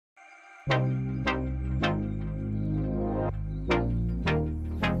Get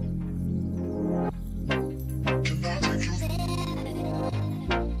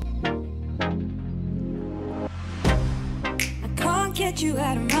you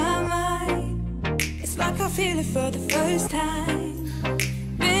out of my mind. It's like I feel it for the first time.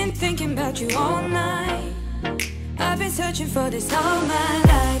 Been thinking about you all night. I've been searching for this all my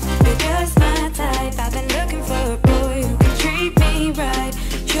life. You're just my type. I've been looking for a boy who can treat me right.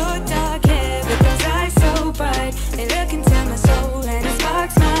 Your dark hair with those eyes so bright, they look into my soul and it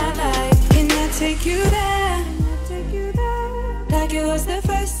sparks my life. Can I take you there? Like it was the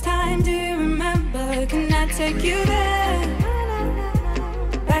first time, do you remember? Can I take you there?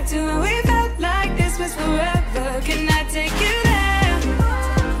 Back to when we felt like this was forever. Can I take you there?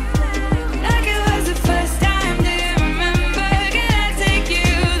 Like it was the first time, do you remember? Can I take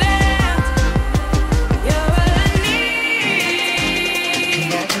you there? You're all I need.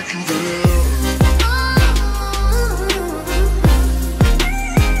 Can I take you there?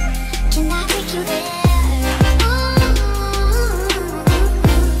 Can I take you there?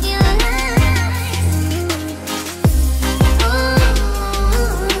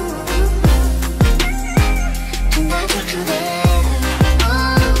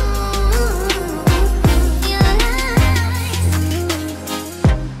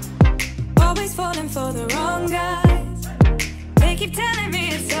 Keep telling me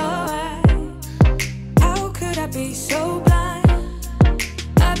it's alright. How could I be so blind?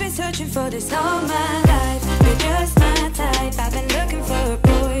 I've been searching for this all my life. You're just my type. I've been looking for a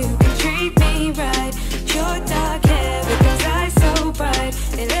boy who can treat me right. Your dark hair with those eyes so bright,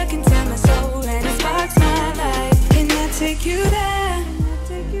 they look into my soul and it sparks my life. Can I take you there?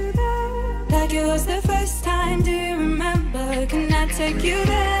 Like it was the first time, do you remember? Can I take you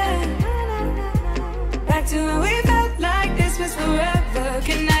there? Back to when we felt like this was forever.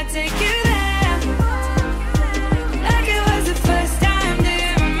 Can I take you there? Like it was the first time, do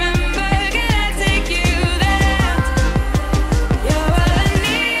you remember? Can I take you there? You're all I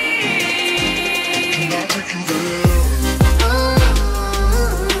need. Can I take you there?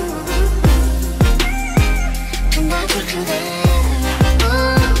 Can I take you there?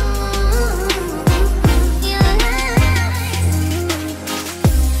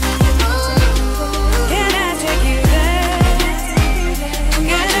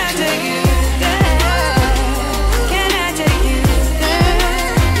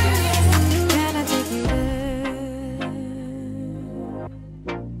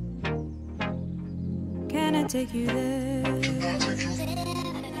 Take you there.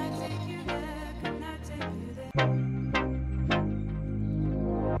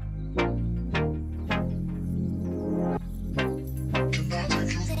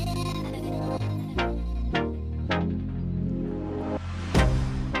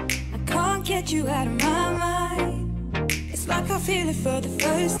 I can't get you out of my mind. It's like I feel it for the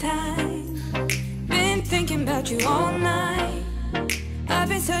first time. Been thinking about you all night. I've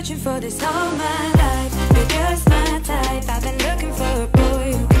been searching for this all my life. You're just my type. I've been looking for a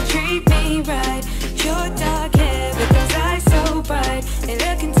boy who can treat me right. Your dark hair with those eyes so bright, they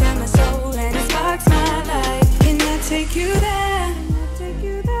look into my soul and it sparks my life. Can I take you there?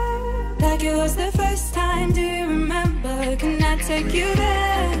 Like it was the first time, do you remember? Can I take you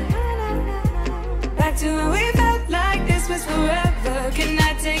there? Back to when we felt like this was forever. Can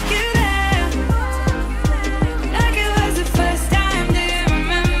I take you there? Like it was the first time.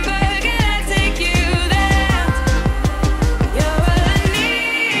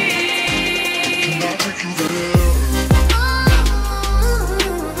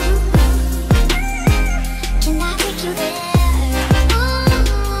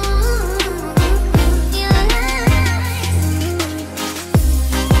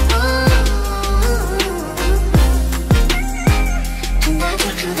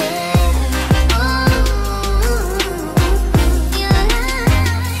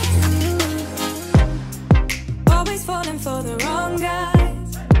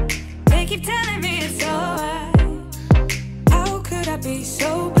 Keep telling me it's alright. How could I be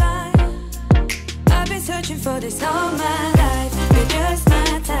so blind? I've been searching for this all my life. You're just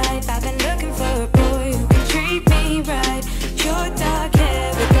my type. I've been looking for a boy who can treat me right. Your dark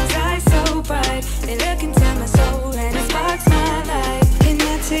hair with those eyes so bright, they look into my soul and it sparks my life. Can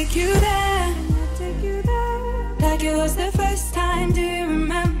I take you there? Like it was the first time, do you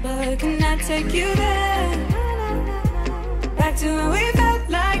remember? Can I take you there? Back to when we felt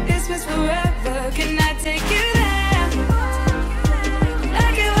like this was forever. Can I take you there?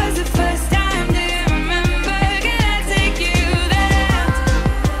 Like it was the first time, do you remember? Can I take you there?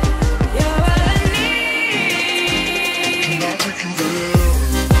 You're all I need. Can I take you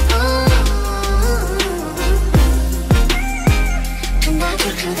there?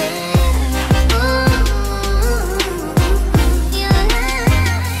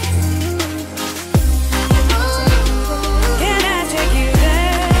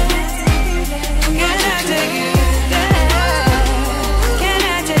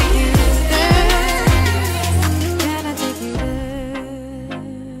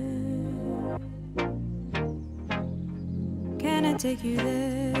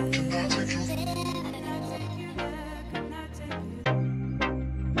 there? Can I take you there?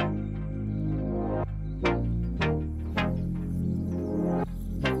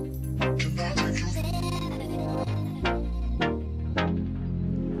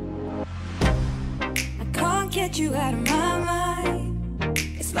 Get you out of my mind.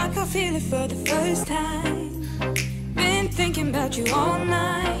 It's like I feel it for the first time. Been thinking about you all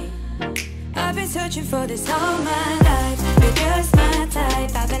night. I've been searching for this all my life. You're just my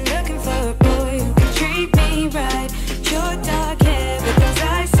type. I've been looking for a boy who can treat me right. Your dark hair with those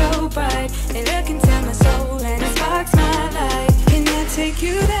eyes so bright, they look into my soul and it sparks my life. Can I take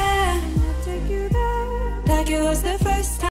you there? Like it was the